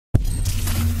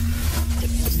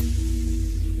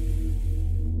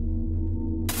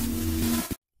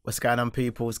What's going on,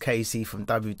 people? It's Casey from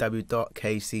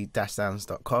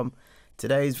www.kc-sounds.com.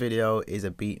 Today's video is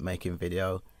a beat making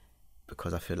video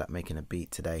because I feel like making a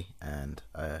beat today, and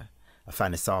I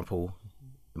found a sample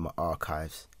in my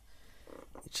archives,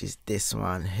 which is this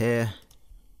one here.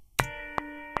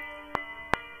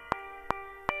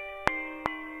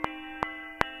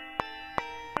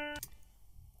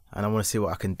 And I want to see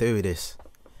what I can do with this.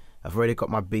 I've already got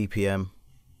my BPM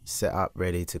set up,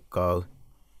 ready to go.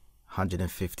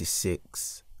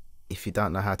 156. If you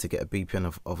don't know how to get a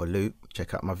BPM of a loop,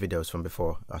 check out my videos from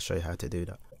before. I'll show you how to do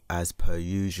that. As per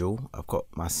usual, I've got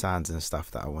my sounds and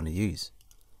stuff that I want to use.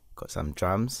 Got some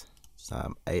drums,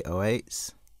 some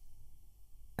 808s,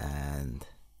 and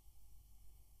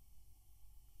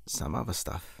some other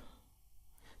stuff.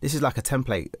 This is like a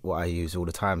template what I use all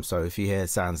the time, so if you hear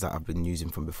sounds that I've been using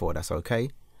from before, that's okay,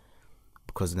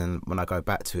 because then when I go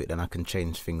back to it, then I can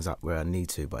change things up where I need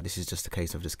to. But this is just a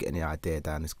case of just getting the idea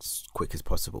down as quick as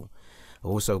possible.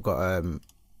 I've also got I'm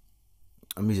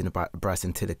using a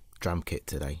Bryson Tiller drum kit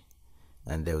today,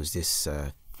 and there was this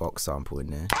Fox sample in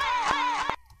there,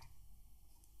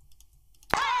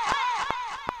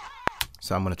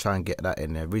 so I'm going to try and get that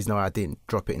in there. The reason why I didn't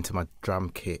drop it into my drum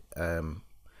kit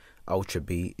Ultra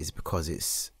beat is because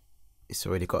it's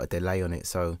already got a delay on it,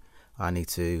 so I need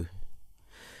to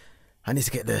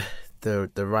get the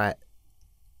right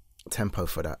tempo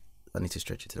for that. I need to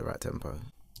stretch it to the right tempo.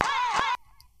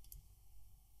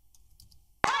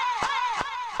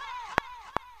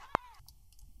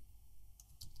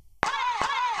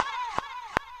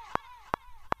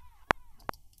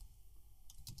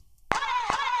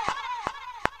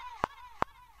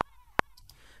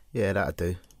 Yeah, that'll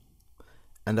do.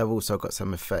 And I've also got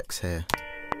some effects here.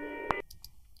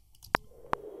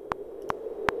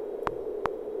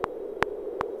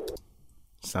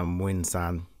 Some wind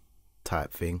sound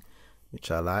type thing,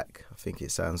 which I like. I think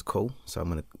it sounds cool, so I'm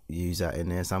going to use that in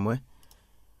there somewhere.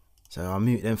 So I'll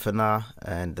mute them for now,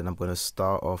 and then I'm going to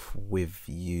start off with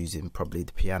using probably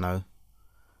the piano.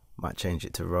 Might change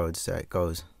it to Rhodes, so it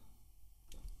goes.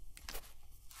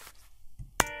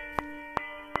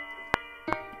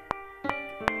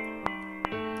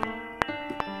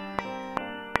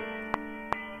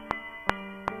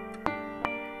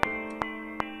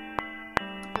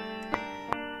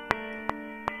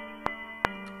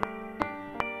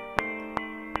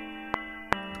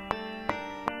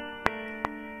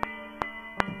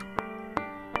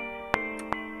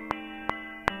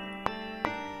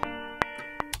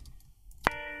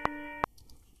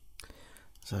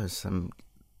 So some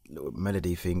little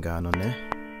melody thing going on there.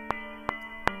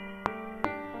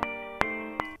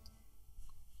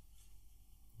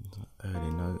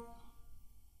 Early note.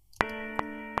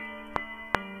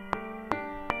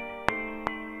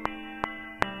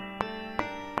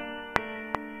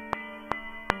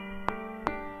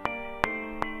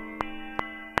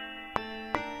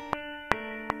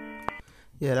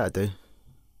 Yeah, that'll do.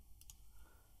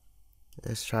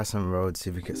 Let's try some Rhodes,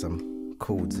 see if we get some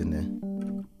chords in there.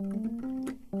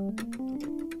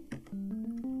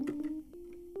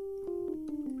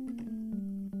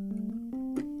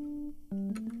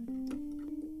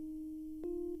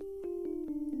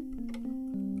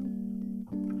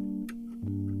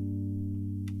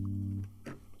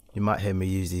 You might hear me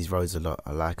use these Rhodes a lot.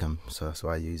 I like them, so that's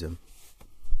why I use them.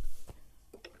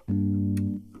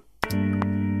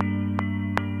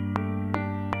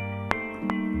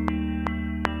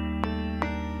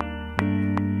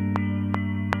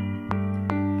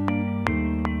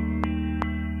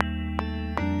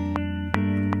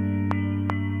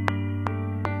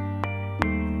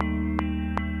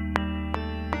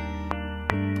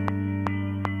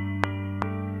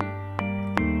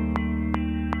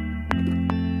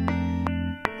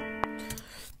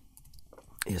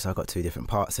 Yes, I got two different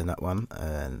parts in that one,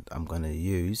 and I'm going to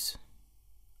use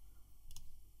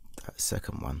that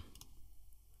second one.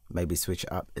 Maybe switch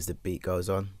it up as the beat goes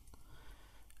on.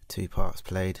 Two parts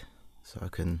played, so I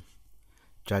can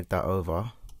drag that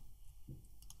over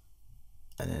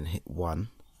and then hit one,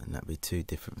 and that'll be two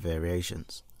different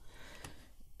variations.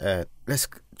 Let's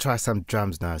try some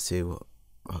drums now, see what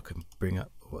I can bring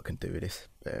up, what I can do with this.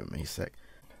 Bear with me a sec.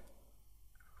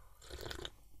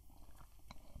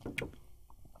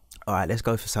 Alright, let's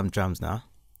go for some drums now.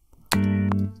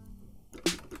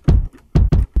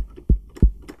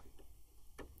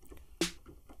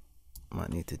 Might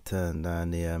need to turn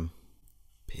down the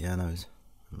pianos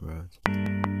and Rhodes.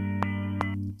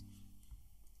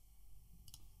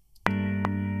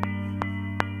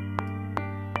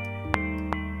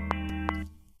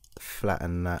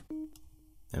 Flatten that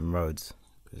in Rhodes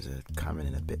because they're coming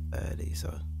in a bit early,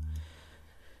 so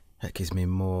that gives me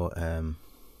more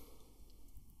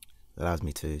allows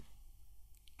me to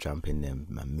jump in there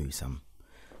and move some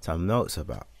notes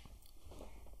about.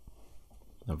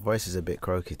 My voice is a bit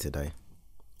croaky today.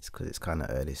 It's because it's kind of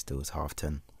early still. It's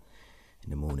 10:30 in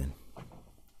the morning,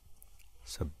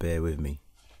 so bear with me.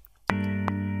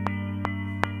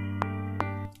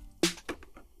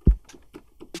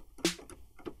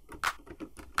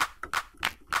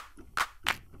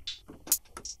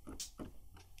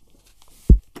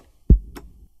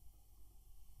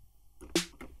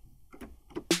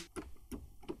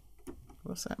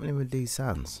 What's happening with these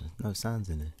sounds? No sounds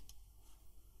in it.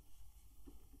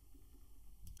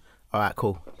 Alright,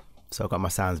 cool. So I've got my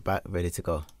sounds back, ready to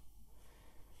go.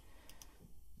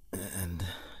 And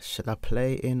should I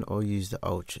play in or use the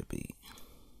ultra beat?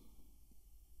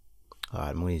 Alright,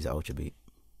 I'm gonna use the ultra beat.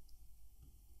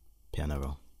 Piano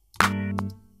roll.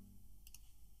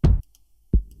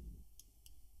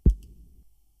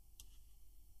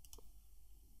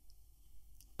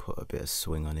 Put a bit of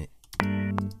swing on it.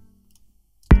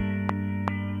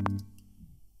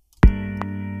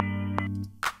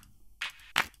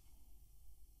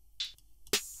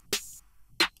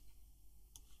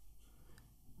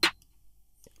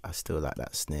 I still like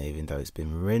that snare even though it's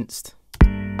been rinsed.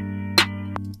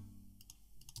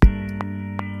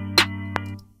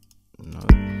 No.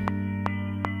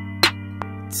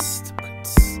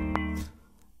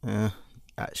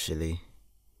 Actually,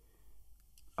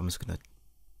 I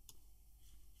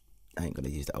ain't gonna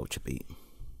use the ultra beat.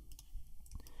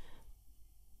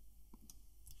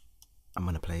 I'm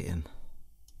gonna play it in.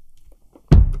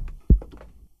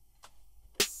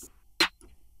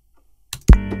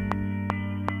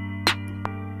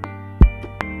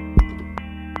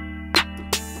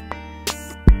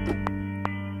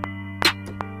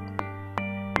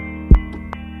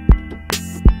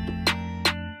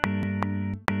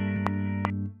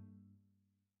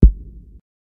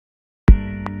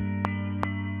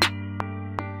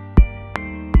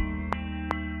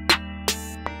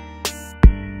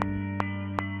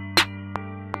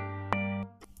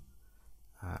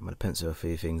 I'm going to pencil a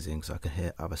few things in so I can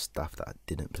hear other stuff that I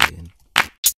didn't play in.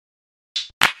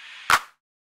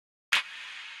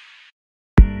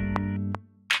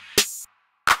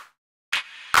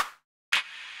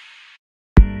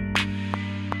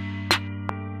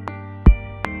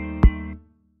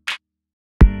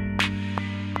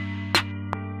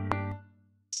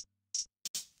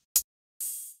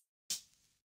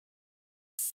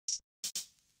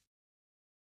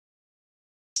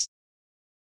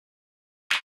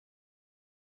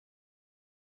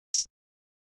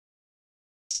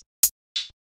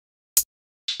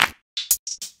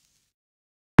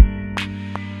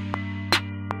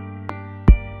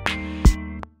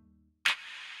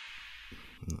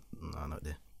 No, not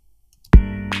there.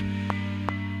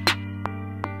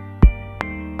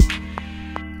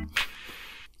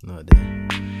 Not there.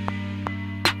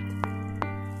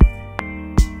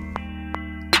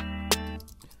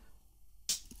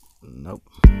 Nope.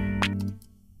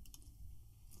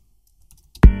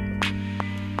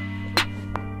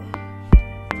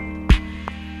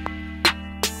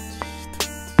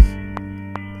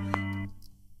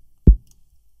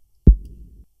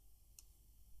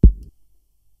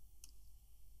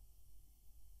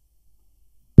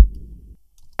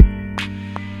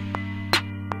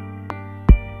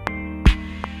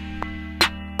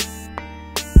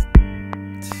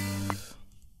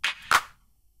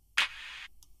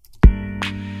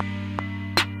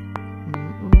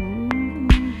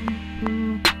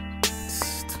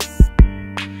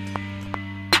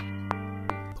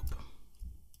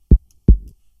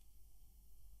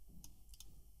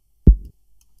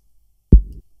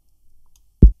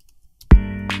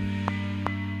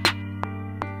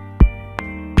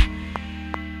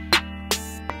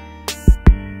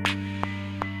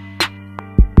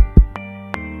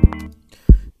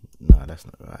 No, that's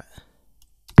not right.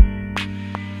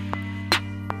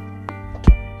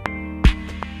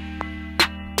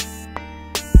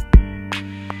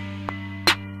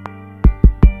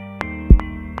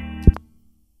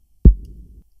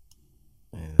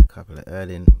 There's a couple of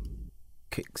early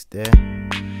kicks there.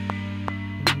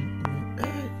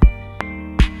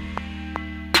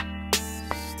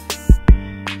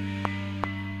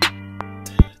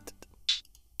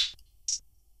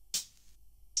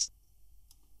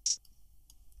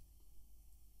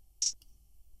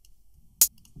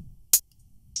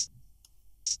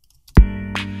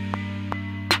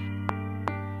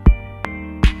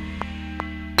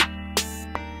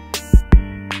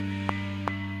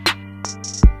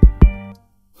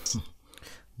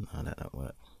 No, that don't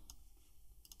work.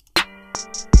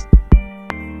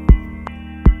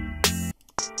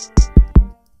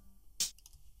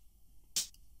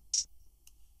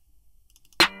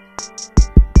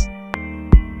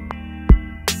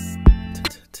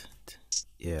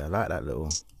 Yeah, I like that little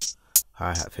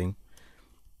hi-hat thing.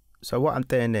 So what I'm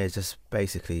doing there is just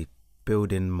basically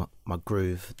building my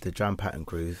groove, the drum pattern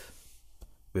groove,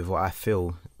 with what I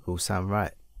feel will sound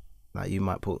right. Like you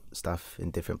might put stuff in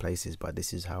different places, but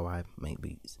this is how I make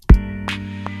beats.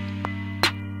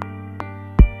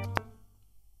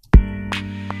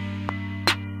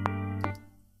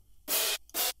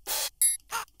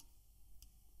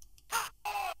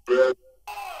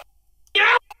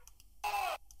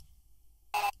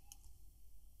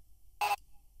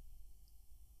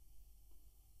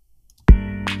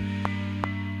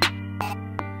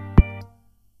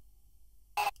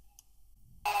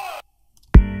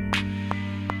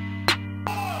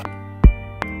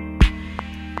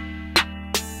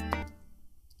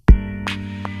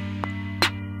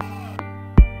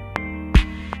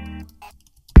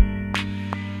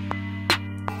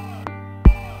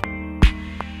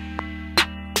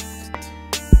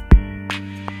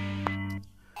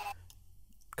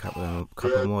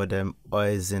 Couple more of them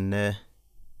eyes in there.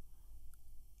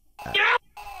 At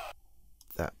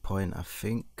that point, I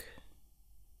think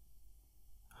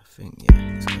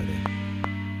yeah, let's go there.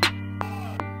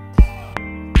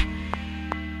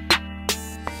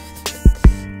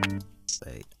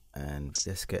 Wait, and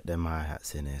let's get them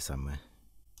hi-hats in here somewhere.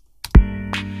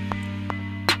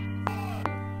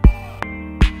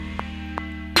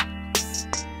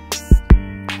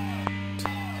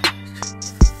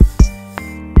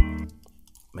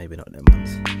 Maybe not them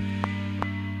ones.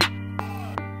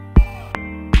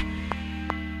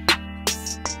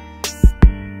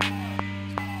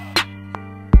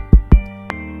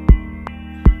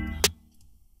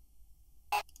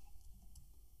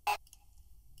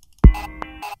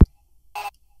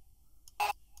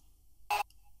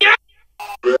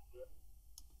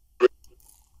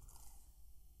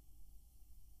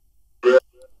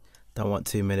 Don't want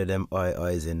too many of them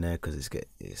eyes in there because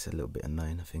it's a little bit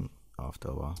annoying, I think, after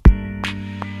a while.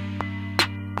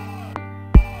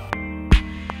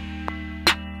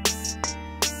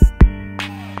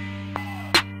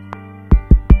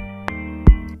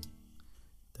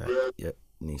 That, yep,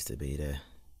 needs to be there.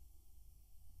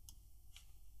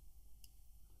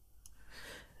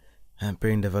 And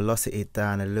bring the velocity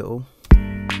down a little.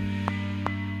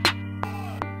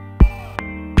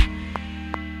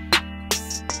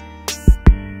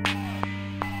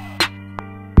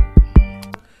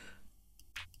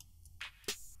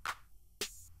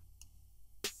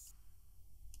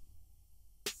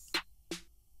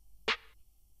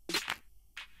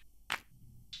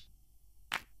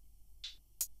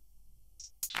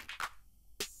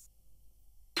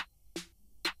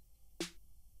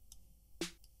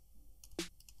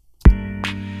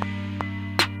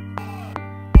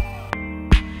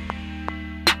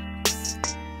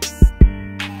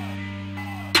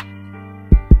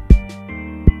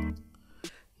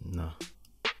 No.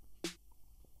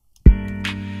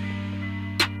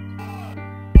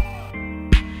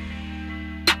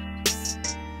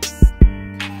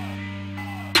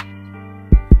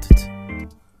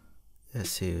 Let's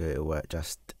see if it'll work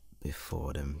just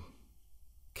before them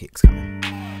kicks come in.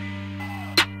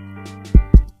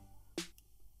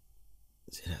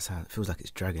 See that sound? It feels like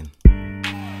it's dragging.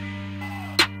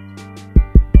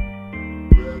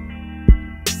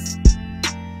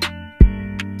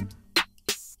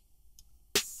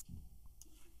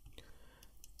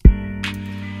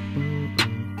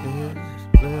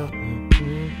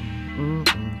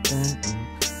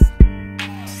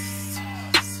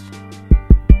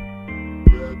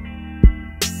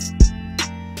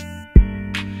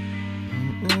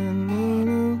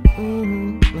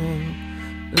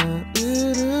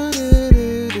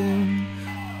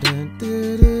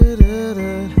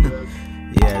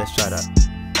 Yeah, let's try that.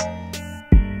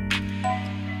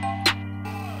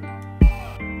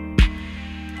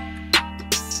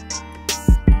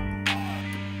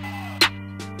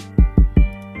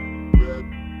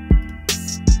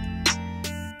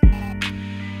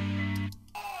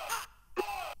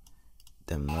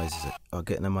 Them noises are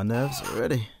getting on my nerves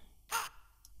already.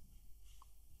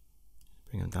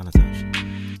 Bring them down a touch.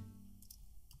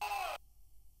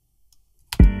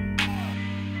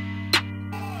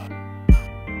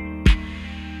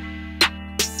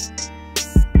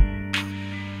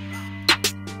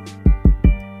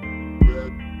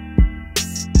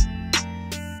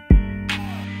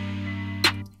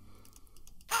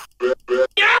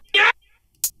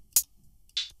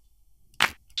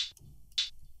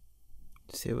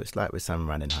 See what it's like with some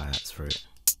running hi-hats through it.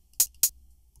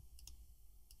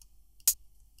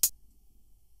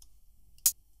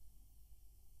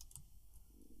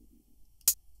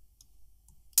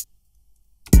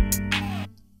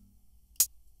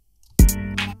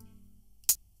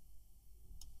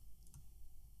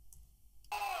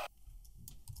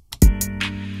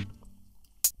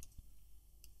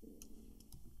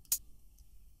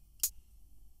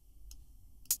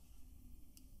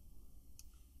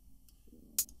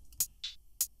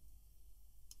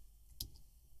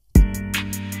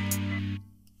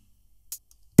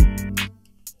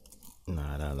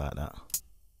 like that.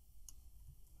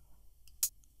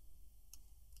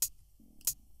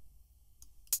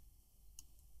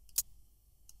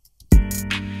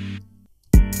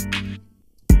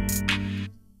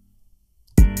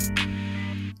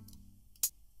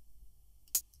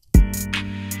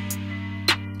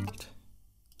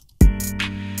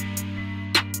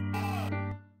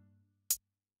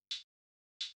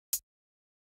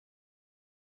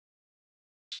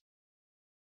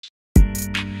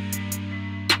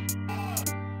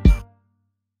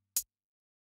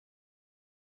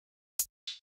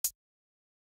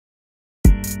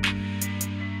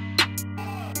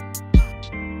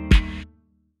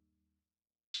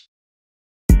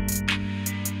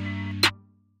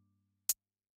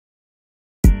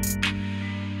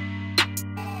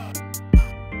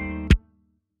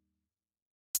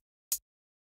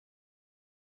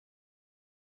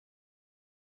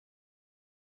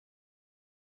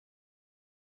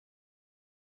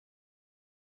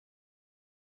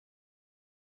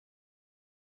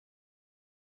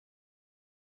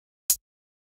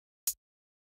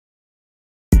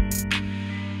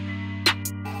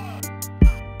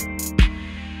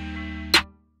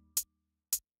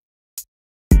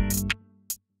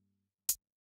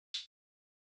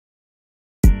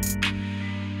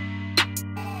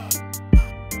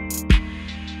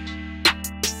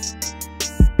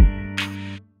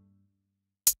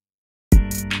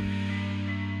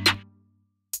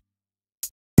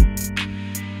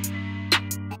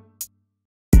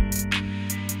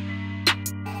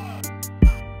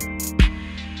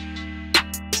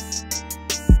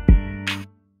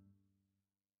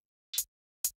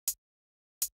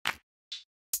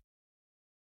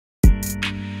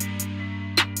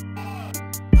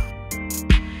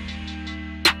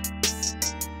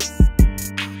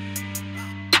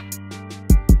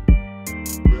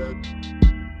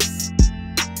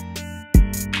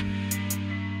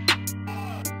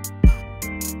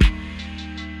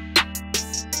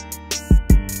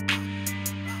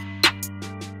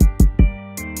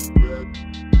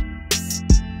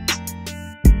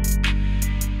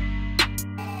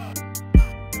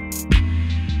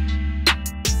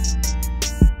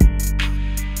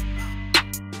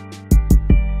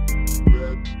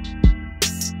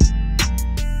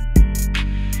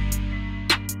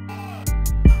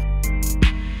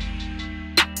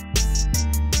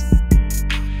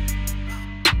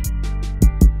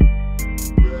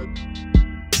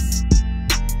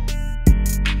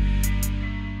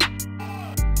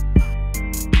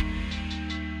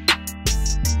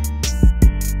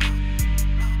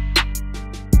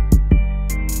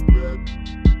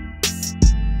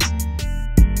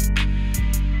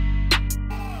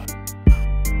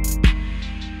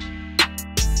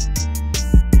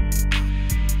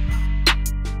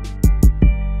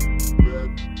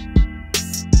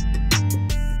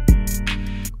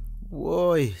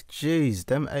 Boy, jeez,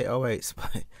 them 808s,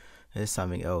 mate. There's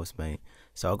something else, mate.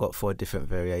 So I've got 4 different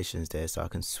variations there, so I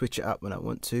can switch it up when I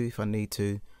want to, if I need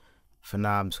to. For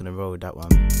now, I'm just gonna roll with that one.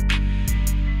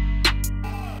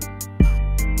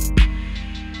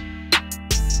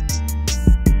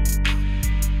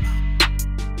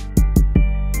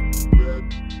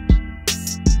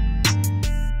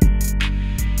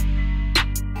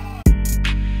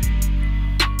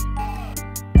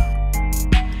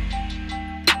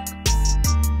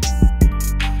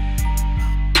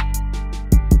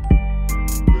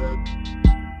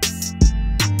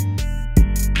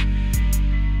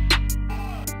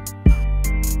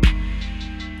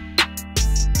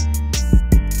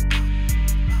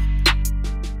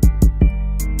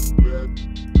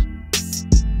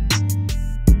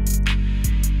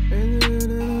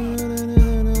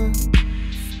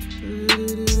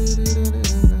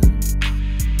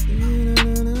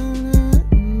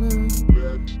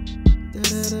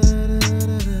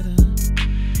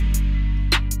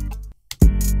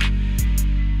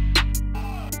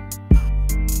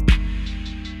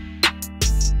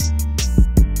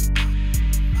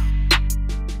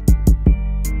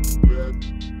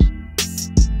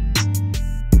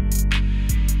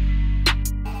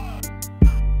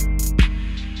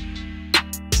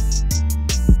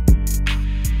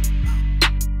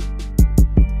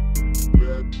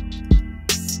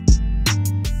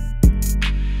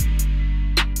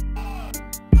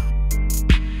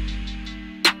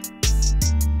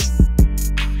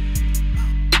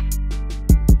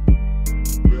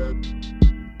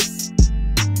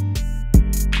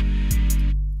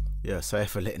 Yeah, sorry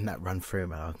for letting that run through,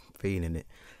 man. I'm feeling it.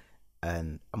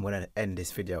 And I'm going to end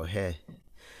this video here.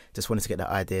 Just wanted to get that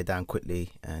idea down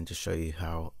quickly and just show you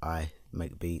how I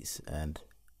make beats, and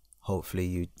hopefully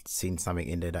you've seen something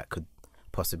in there that could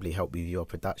possibly help with your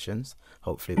productions.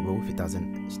 Hopefully it will. If it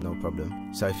doesn't, it's no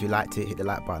problem. So if you liked it, hit the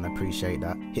like button, I appreciate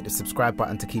that. Hit the subscribe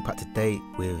button to keep up to date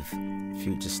with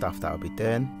future stuff that I'll be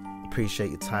doing. Appreciate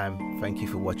your time. Thank you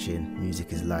for watching.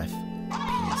 Music is life.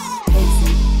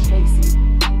 Peace.